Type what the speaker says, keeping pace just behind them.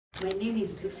My name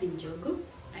is Njogu.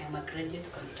 I am a graduate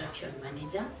construction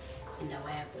manager and a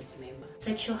WIRE board member.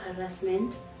 Sexual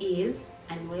harassment is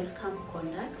unwelcome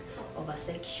conduct of a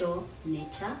sexual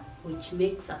nature which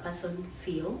makes a person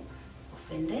feel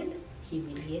offended,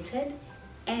 humiliated,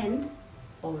 and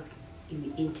or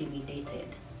intimidated.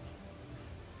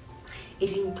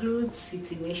 It includes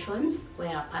situations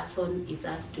where a person is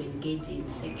asked to engage in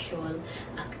sexual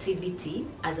activity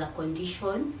as a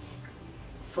condition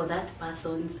for that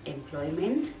person's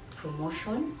employment,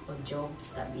 promotion, or job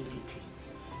stability.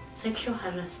 Sexual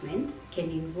harassment can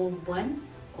involve one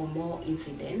or more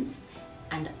incidents,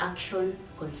 and action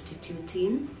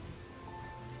constituting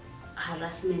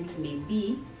harassment may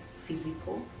be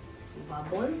physical,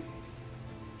 verbal,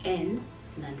 and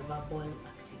non-verbal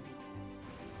activity.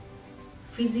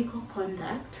 Physical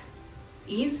conduct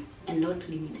is and not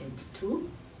limited to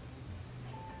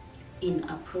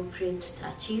inappropriate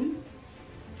touching,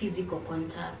 physical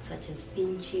contact such as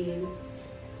pinching,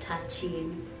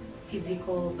 touching,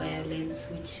 physical violence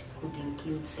which could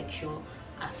include sexual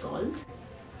assault.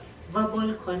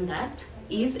 Verbal conduct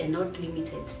is and not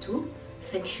limited to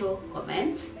sexual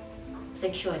comments,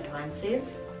 sexual advances,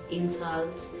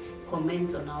 insults,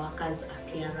 comments on a worker's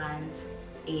appearance,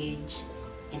 age,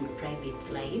 and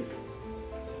private life.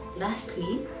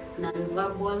 Lastly,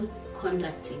 non-verbal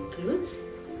conduct includes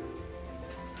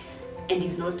and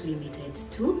is not limited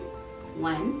to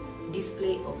 1.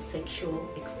 Display of sexual,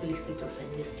 explicit or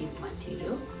suggestive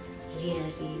material,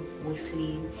 rearing,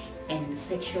 whistling, and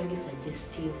sexually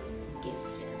suggestive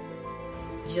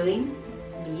gestures. Join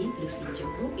me,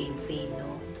 Njogu, in saying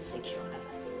no to sexual harassment.